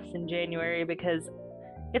autographs in January, because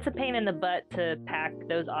it's a pain in the butt to pack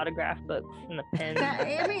those autograph books and the pens. Yeah,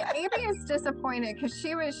 Amy is disappointed because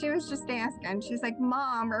she was just asking. She's like,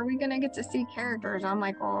 Mom, are we gonna get to see characters? I'm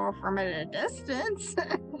like, oh, from at a distance.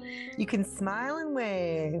 You can smile and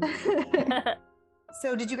wave.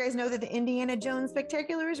 So did you guys know that the Indiana Jones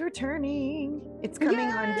Spectacular is returning? It's coming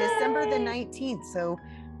on December the 19th, so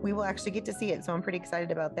we will actually get to see it. So I'm pretty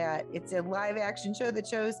excited about that. It's a live action show that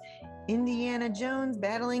shows Indiana Jones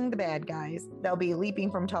battling the bad guys. They'll be leaping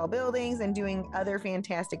from tall buildings and doing other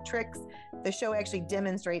fantastic tricks. The show actually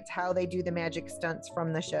demonstrates how they do the magic stunts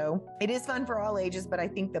from the show. It is fun for all ages, but I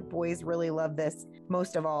think that boys really love this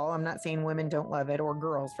most of all. I'm not saying women don't love it, or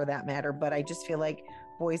girls for that matter, but I just feel like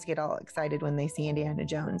boys get all excited when they see Indiana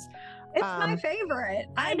Jones. It's my favorite.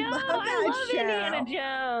 I know. I love Indiana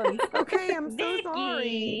Jones. Okay, I'm so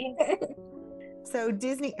sorry. So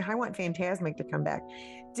Disney, I want Fantasmic to come back.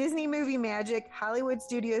 Disney Movie Magic, Hollywood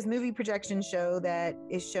Studios movie projection show that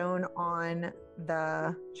is shown on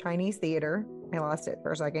the Chinese theater. I lost it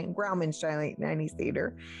for a second. Grauman's Chinese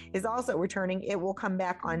theater is also returning. It will come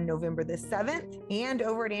back on November the 7th. And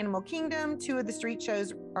over at Animal Kingdom, 2 of the street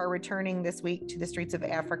shows are returning this week to the streets of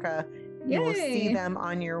Africa. Yay. You will see them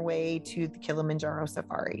on your way to the Kilimanjaro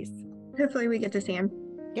safaris. Hopefully we get to see him.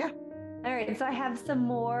 Yeah. All right, so I have some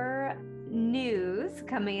more news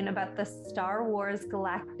coming about the Star Wars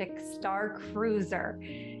Galactic Star Cruiser.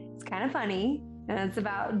 It's kind of funny, and it's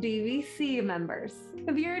about DVC members.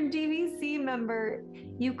 If you're a DVC member,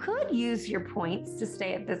 you could use your points to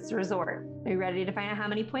stay at this resort. Are you ready to find out how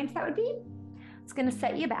many points that would be? It's going to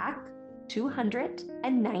set you back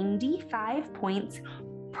 295 points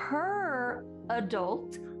per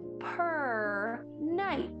adult per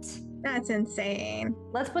night. That's insane.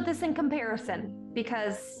 Let's put this in comparison,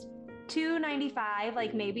 because 295,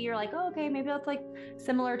 like maybe you're like, oh, okay, maybe that's like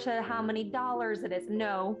similar to how many dollars it is.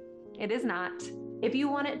 No, it is not. If you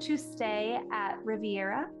wanted to stay at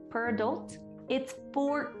Riviera per adult, it's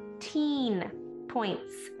 14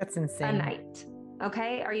 points That's a insane. night.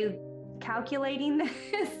 Okay, are you calculating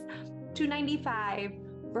this? 295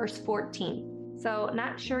 versus 14. So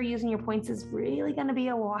not sure using your points is really going to be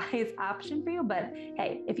a wise option for you, but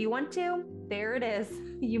hey, if you want to, there it is.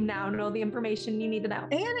 You now know the information you need to know.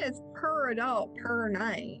 And it's per adult per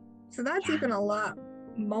night. So that's even a lot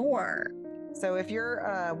more. So if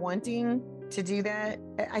you're wanting to do that,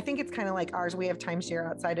 I think it's kind of like ours. We have timeshare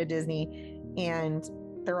outside of Disney, and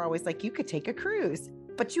they're always like, you could take a cruise,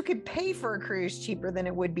 but you could pay for a cruise cheaper than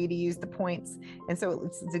it would be to use the points. And so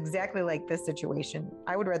it's exactly like this situation.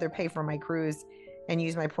 I would rather pay for my cruise and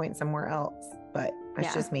use my points somewhere else, but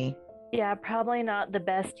that's just me. Yeah, probably not the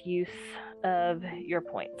best use of your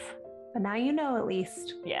points. But now you know at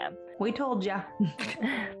least. Yeah. We told ya.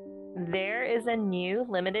 There is a new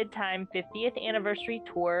limited time 50th anniversary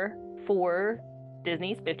tour for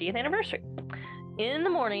Disney's 50th anniversary. In the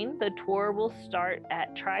morning, the tour will start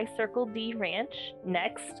at Tri-Circle D Ranch.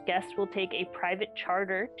 Next, guests will take a private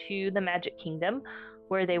charter to the Magic Kingdom,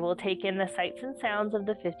 where they will take in the sights and sounds of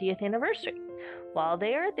the 50th anniversary. While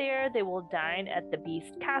they are there, they will dine at the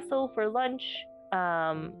Beast Castle for lunch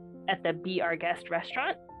at the Be Our Guest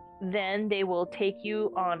restaurant. Then they will take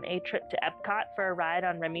you on a trip to Epcot for a ride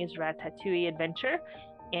on Remy's Ratatouille Adventure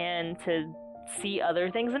and to see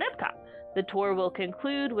other things in Epcot. The tour will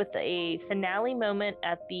conclude with a finale moment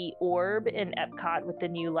at the Orb in Epcot with the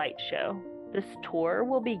new light show. This tour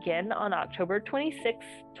will begin on October 26,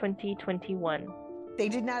 2021. They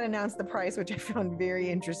did not announce the price, which I found very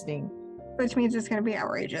interesting. Which means it's going to be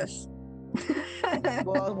outrageous.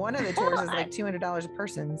 Well, one of the tours is like $200 a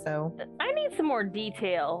person, so I need some more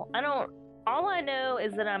detail. All I know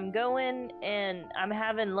is that I'm going and I'm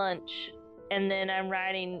having lunch and then I'm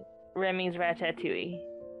riding Remy's Ratatouille.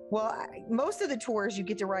 well, most of the tours you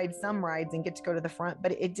get to ride some rides and get to go to the front,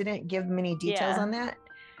 but it didn't give many details on that.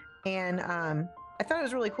 And I thought it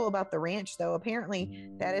was really cool about the ranch, though. Apparently,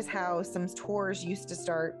 that is how some tours used to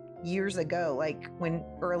start years ago, like when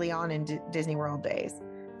early on in Disney World days.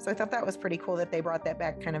 So I thought that was pretty cool that they brought that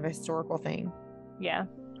back, kind of a historical thing. Yeah.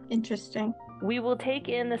 Interesting. We will take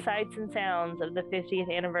in the sights and sounds of the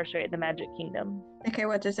 50th anniversary at the Magic Kingdom. Okay,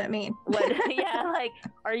 what does that mean? What? Yeah, like,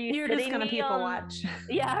 are you You're sitting just gonna me people on, watch.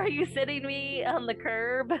 Yeah, are you sitting me on the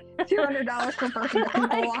curb? $200 per person to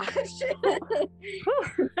people watch.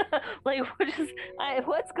 Like,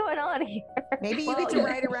 what's going on here? Maybe you get to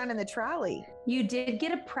ride around in the trolley. You did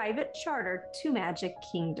get a private charter to Magic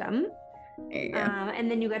Kingdom. There you go.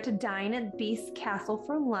 And then you got to dine at Beast Castle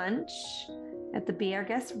for lunch at the Be Our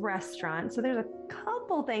Guest restaurant. So there's a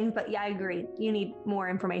couple things, but yeah, I agree. You need more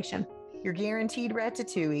information. You're guaranteed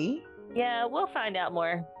Ratatouille. Yeah, we'll find out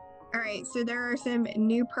more. All right, so there are some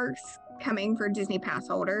new perks coming for Disney Pass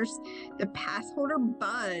holders. The Pass Holder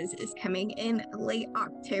Buzz is coming in late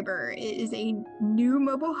October. It is a new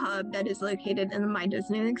mobile hub that is located in the My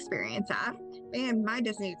Disney Experience app. And My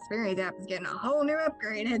Disney Experience app is getting a whole new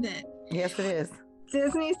upgrade, isn't it? Yes, it is.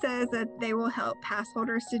 Disney says that they will help pass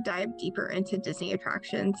holders to dive deeper into Disney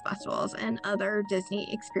attractions, festivals, and other Disney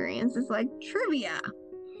experiences like trivia,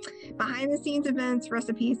 behind the scenes events,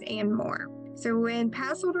 recipes, and more. So when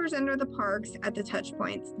pass holders enter the parks at the touch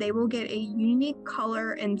points, they will get a unique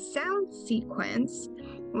color and sound sequence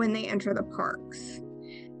when they enter the parks.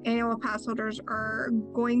 Annual pass holders are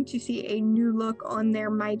going to see a new look on their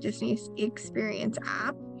My Disney Experience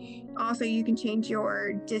app. Also, you can change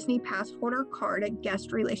your Disney Pass Holder card at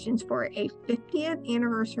Guest Relations for a 50th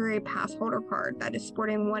anniversary pass holder card that is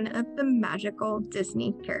sporting one of the magical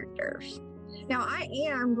Disney characters. Now, I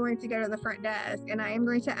am going to go to the front desk and I am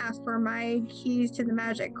going to ask for my keys to the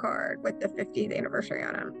Magic card with the 50th anniversary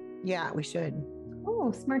on them. Yeah, we should.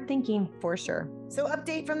 Oh, smart thinking. For sure. So,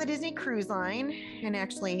 update from the Disney Cruise Line. And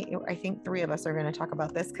actually, I think 3 of us are going to talk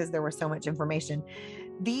about this because there was so much information.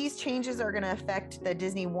 These changes are going to affect the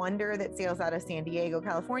Disney Wonder that sails out of San Diego,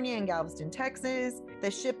 California, and Galveston, Texas.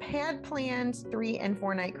 The ship had planned 3 and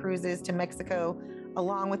 4 night cruises to Mexico,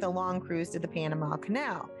 along with a long cruise to the Panama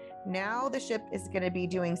Canal. Now the ship is going to be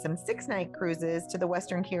doing some 6-night cruises to the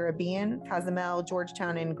Western Caribbean, Cozumel,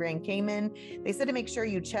 Georgetown, and Grand Cayman. They said to make sure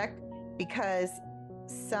you check because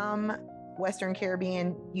some Western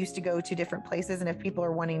Caribbean used to go to different places. And if people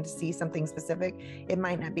are wanting to see something specific, it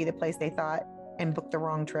might not be the place they thought and book the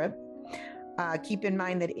wrong trip. Keep in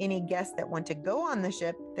mind that any guests that want to go on the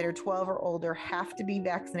ship that are 12 or older have to be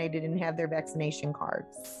vaccinated and have their vaccination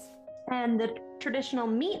cards. And the traditional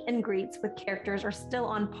meet and greets with characters are still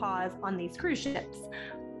on pause on these cruise ships.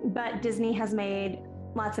 But Disney has made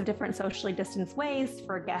lots of different socially distanced ways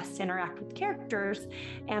for guests to interact with characters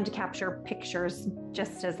and to capture pictures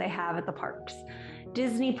just as they have at the parks.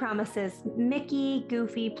 Disney promises Mickey,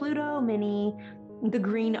 Goofy, Pluto, Minnie, the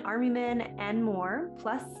Green Army Men, and more.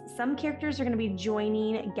 Plus, some characters are going to be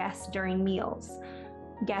joining guests during meals.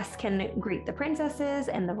 Guests can greet the princesses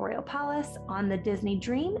in the Royal Palace on the Disney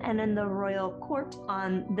Dream and in the Royal Court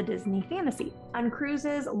on the Disney Fantasy. On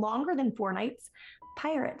cruises longer than 4 nights,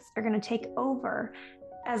 pirates are going to take over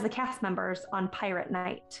as the cast members on Pirate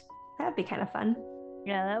Night. That'd be kind of fun.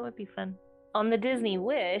 Yeah, that would be fun. On the Disney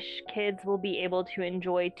Wish, kids will be able to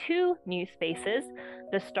enjoy 2 new spaces,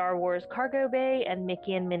 the Star Wars Cargo Bay and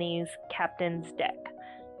Mickey and Minnie's Captain's Deck.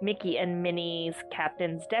 Mickey and Minnie's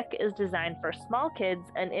Captain's Deck is designed for small kids,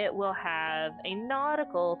 and it will have a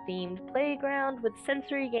nautical-themed playground with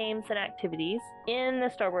sensory games and activities. In the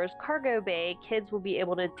Star Wars Cargo Bay, kids will be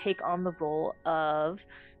able to take on the role of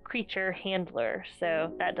creature handler,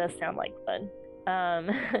 so that does sound like fun.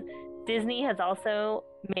 Disney has also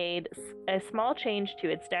made a small change to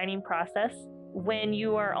its dining process. When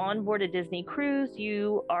you are on board a Disney cruise,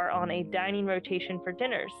 you are on a dining rotation for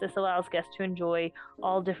dinners. This allows guests to enjoy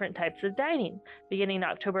all different types of dining. Beginning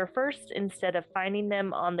October 1st, instead of finding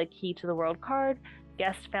them on the Key to the World card,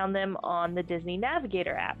 guests found them on the Disney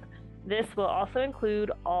Navigator app. This will also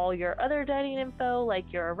include all your other dining info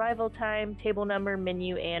like your arrival time, table number,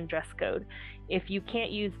 menu, and dress code. If you can't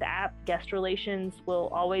use the app, guest relations will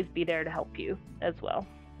always be there to help you as well.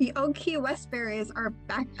 The Old Key West ferries are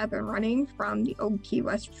back up and running from the Old Key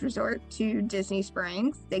West Resort to Disney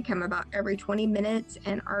Springs. They come about every 20 minutes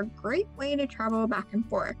and are a great way to travel back and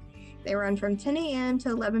forth. They run from 10 a.m. to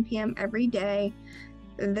 11 p.m. every day.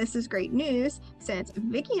 This is great news since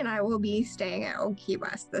Vicky and I will be staying at Old Key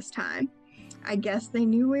West this time. I guess they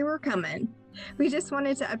knew we were coming. We just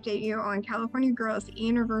wanted to update you on California Girls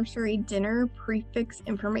anniversary dinner prefix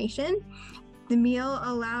information. The meal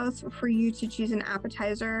allows for you to choose an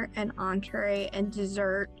appetizer, an entree, and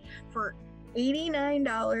dessert for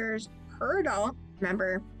 $89 per adult.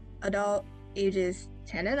 Remember, adult ages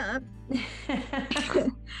 10 and up.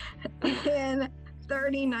 And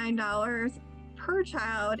 $39 per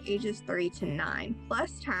child ages 3 to 9,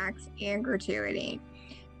 plus tax and gratuity.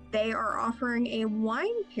 They are offering a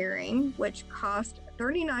wine pairing, which costs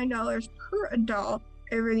 $39 per adult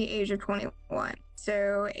over the age of 21.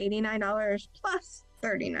 So $89 plus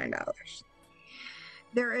 $39.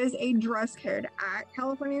 There is a dress code at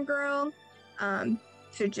California Girl,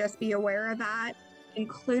 so just be aware of that.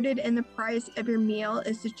 Included in the price of your meal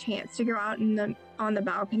is the chance to go out on the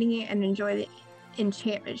balcony and enjoy the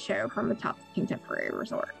enchantment show from the top Contemporary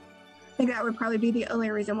Resort. I think that would probably be the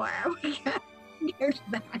only reason why I would go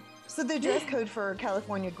to that. So the dress code for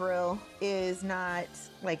California Grill is not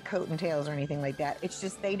like coat and tails or anything like that. It's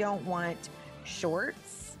just they don't want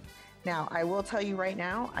shorts. Now, I will tell you right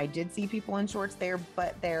now, I did see people in shorts there,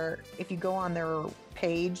 but if you go on their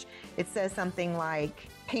page, it says something like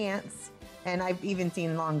pants, and I've even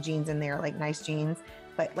seen long jeans in there, like nice jeans,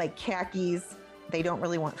 but like khakis. They don't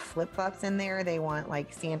really want flip-flops in there. They want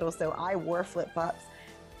like sandals. So I wore flip-flops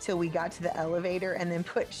till we got to the elevator and then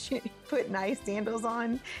put nice sandals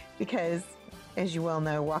on because, as you well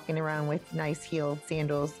know, walking around with nice heeled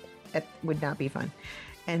sandals, that would not be fun.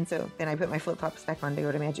 And so then I put my flip-flops back on to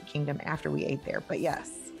go to Magic Kingdom after we ate there. But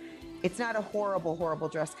yes, it's not a horrible, horrible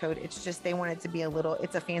dress code. It's just they want it to be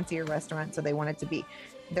it's a fancier restaurant, so they want it to be.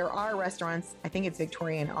 There are restaurants, I think it's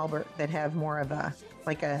Victoria and Albert, that have more of a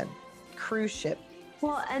cruise ship.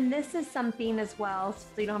 Well, and this is something as well,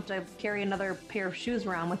 so you don't have to carry another pair of shoes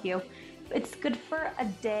around with you. It's good for a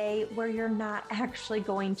day where you're not actually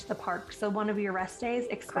going to the park. So one of your rest days,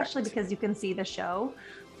 especially Correct. Because you can see the show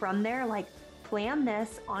from there, like plan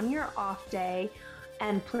this on your off day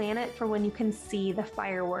and plan it for when you can see the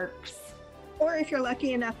fireworks. Or if you're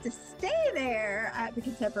lucky enough to stay there at the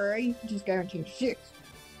Contemporary, you can just guarantee 6.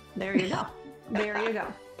 There you go. There you go.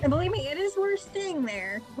 And believe me, it is worth staying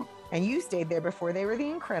there. And you stayed there before they were the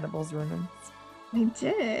Incredibles rooms. I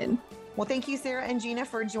did. Well, thank you, Sarah and Gina,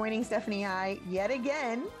 for joining Stephanie and I yet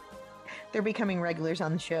again. They're becoming regulars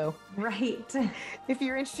on the show. Right. If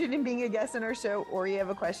you're interested in being a guest on our show or you have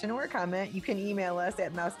a question or a comment, you can email us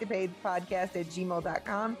at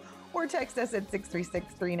mousecapades@gmail.com or text us at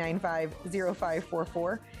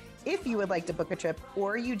 636-395-0544. If you would like to book a trip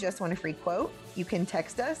or you just want a free quote, you can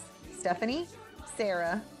text us, Stephanie,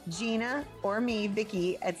 Sarah, Gina, or me,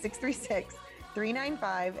 Vicky, at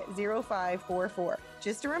 636-395-0544.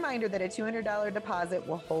 Just a reminder that a $200 deposit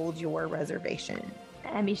will hold your reservation.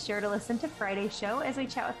 And be sure to listen to Friday's show as we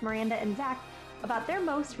chat with Miranda and Zach about their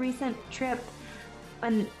most recent trip.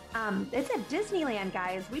 And it's at Disneyland,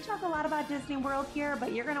 guys. We talk a lot about Disney World here,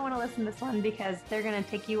 but you're going to want to listen to this one because they're going to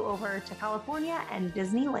take you over to California and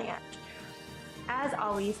Disneyland. As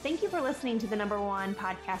always, thank you for listening to the #1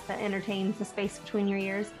 podcast that entertains the space between your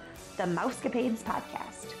ears, the Mousecapades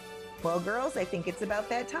Podcast. Well, girls, I think it's about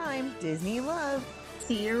that time. Disney love.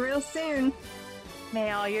 See you real soon. May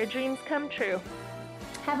all your dreams come true.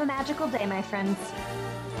 Have a magical day, my friends.